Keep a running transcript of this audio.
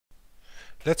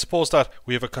Let's suppose that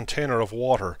we have a container of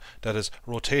water that is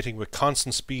rotating with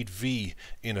constant speed v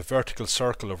in a vertical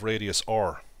circle of radius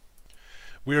r.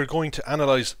 We are going to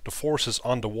analyze the forces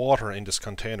on the water in this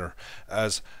container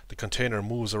as the container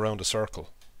moves around the circle.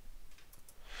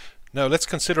 Now let's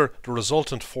consider the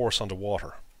resultant force on the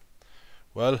water.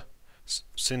 Well,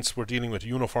 since we're dealing with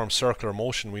uniform circular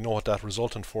motion, we know what that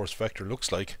resultant force vector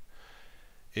looks like.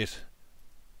 It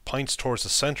points towards the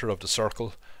center of the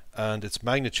circle and its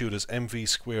magnitude is mv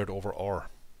squared over r.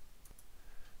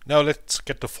 Now let's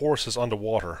get the forces on the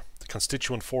water, the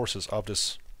constituent forces of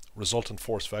this resultant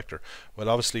force vector. Well,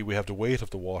 obviously we have the weight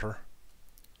of the water.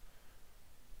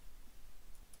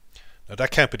 Now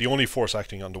that can't be the only force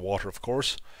acting on the water, of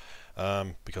course,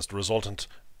 because the resultant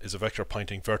is a vector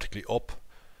pointing vertically up.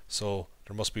 So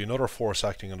there must be another force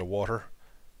acting on the water,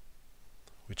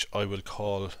 which I will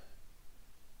call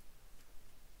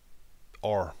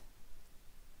R.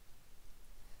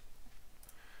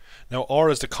 Now R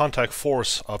is the contact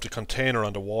force of the container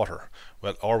on the water.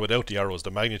 Well, R without the arrow is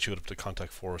the magnitude of the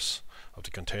contact force of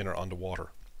the container on the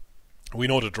water. We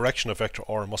know the direction of vector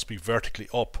R must be vertically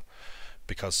up,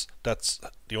 because that's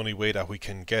the only way that we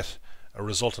can get a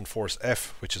resultant force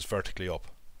F which is vertically up.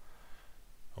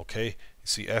 Okay, you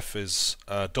see F is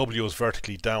W is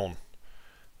vertically down,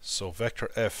 so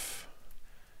vector F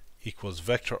equals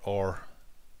vector R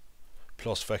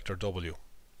plus vector W.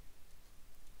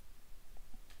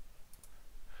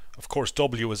 Of course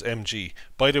W is mg.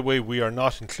 By the way, we are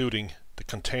not including the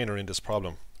container in this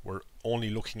problem. We're only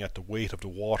looking at the weight of the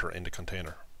water in the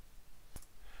container.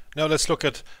 Now let's look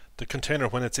at the container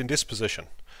when it's in this position.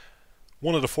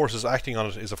 One of the forces acting on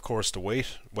it is of course the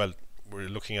weight. Well, we're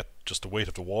looking at just the weight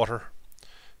of the water.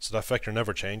 So that vector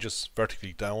never changes,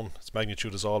 vertically down. Its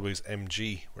magnitude is always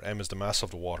mg, where m is the mass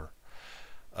of the water.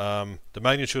 The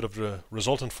magnitude of the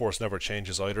resultant force never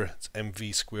changes either. It's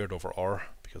mv squared over r,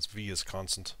 because v is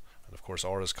constant and of course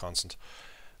r is constant.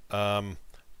 Now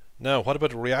what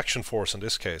about the reaction force in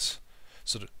this case?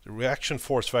 So the reaction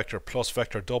force vector plus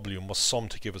vector w must sum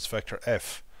to give us vector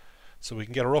f. So we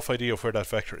can get a rough idea of where that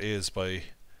vector is by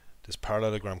this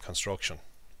parallelogram construction.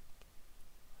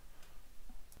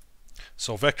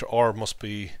 So vector r must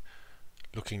be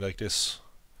looking like this.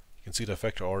 You can see that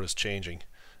vector r is changing.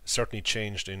 It's certainly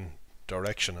changed in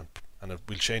direction, and it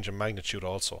will change in magnitude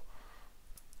also.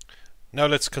 Now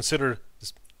let's consider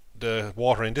the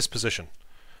water in this position.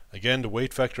 Again, the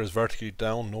weight vector is vertically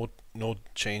down, no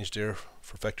change there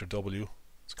for vector w,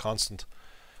 it's constant.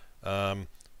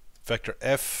 Vector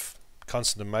f,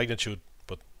 constant in magnitude,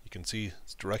 but you can see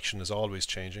its direction is always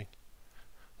changing.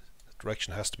 The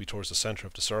direction has to be towards the center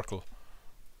of the circle.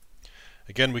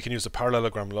 Again, we can use the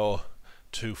parallelogram law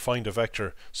to find a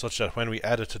vector such that when we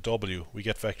add it to w, we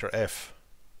get vector f.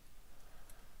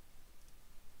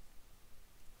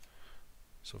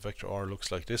 So vector r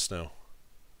looks like this now.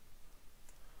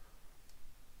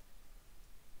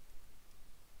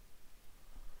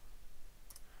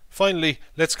 Finally,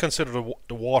 let's consider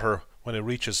the water when it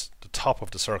reaches the top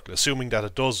of the circle, assuming that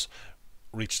it does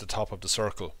reach the top of the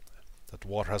circle, that the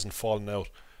water hasn't fallen out.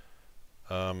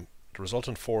 The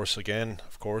resultant force, again,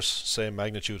 of course, same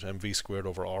magnitude, mv squared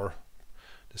over r,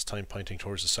 this time pointing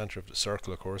towards the center of the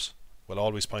circle, of course. Well,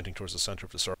 always pointing towards the center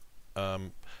of the circle.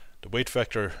 The weight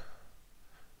vector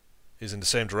is in the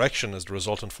same direction as the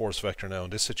resultant force vector now in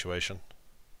this situation.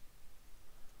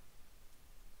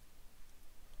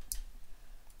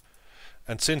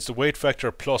 And since the weight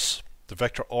vector plus the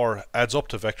vector r adds up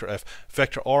to vector f,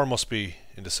 vector r must be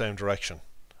in the same direction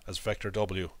as vector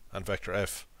w and vector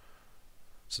f.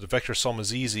 So the vector sum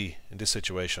is easy in this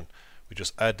situation. We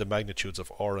just add the magnitudes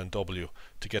of r and w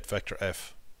to get vector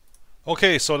f.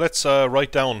 Okay, so let's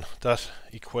write down that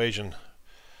equation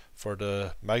for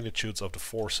the magnitudes of the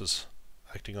forces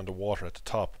acting on the water at the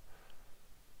top.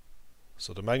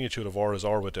 So the magnitude of r is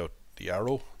r without the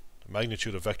arrow. The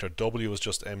magnitude of vector w is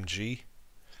just mg.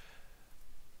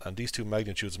 And these two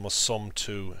magnitudes must sum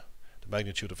to the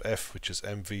magnitude of f, which is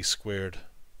mv squared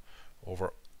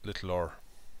over little r.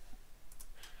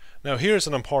 Now here's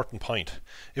an important point.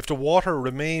 If the water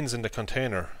remains in the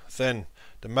container, then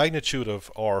the magnitude of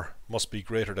r must be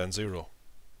greater than 0.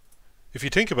 If you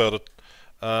think about it,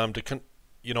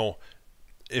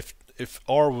 if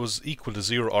r was equal to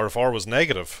 0, or if r was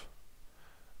negative,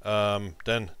 then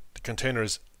the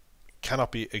containers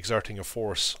cannot be exerting a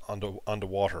force on the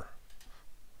water.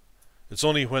 It's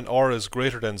only when r is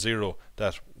greater than 0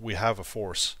 that we have a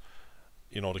force.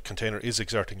 The container is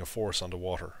exerting a force on the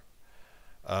water.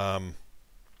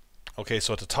 Okay,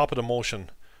 so at the top of the motion,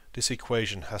 this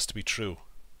equation has to be true.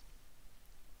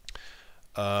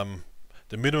 The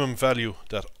minimum value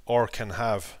that r can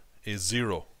have is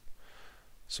 0.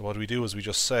 So what we do is we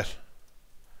just set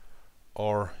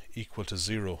R equal to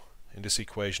 0 in this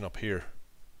equation up here.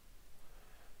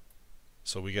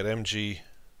 So we get mg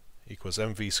equals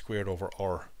mv squared over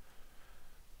R.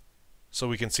 So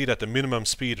we can see that the minimum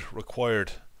speed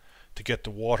required to get the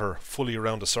water fully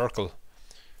around the circle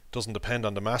doesn't depend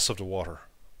on the mass of the water.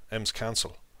 M's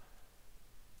cancel.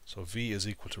 So V is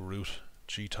equal to root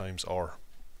G times R.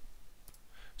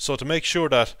 So to make sure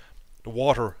that the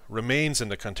water remains in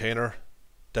the container,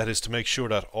 that is to make sure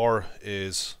that R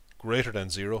is greater than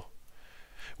 0,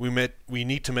 we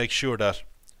need to make sure that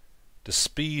the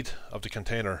speed of the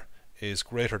container is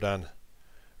greater than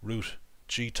root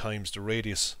G times the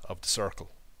radius of the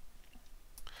circle.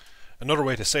 Another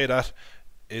way to say that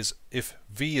is if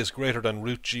V is greater than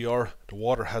root GR, the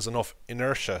water has enough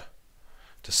inertia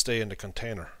to stay in the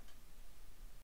container.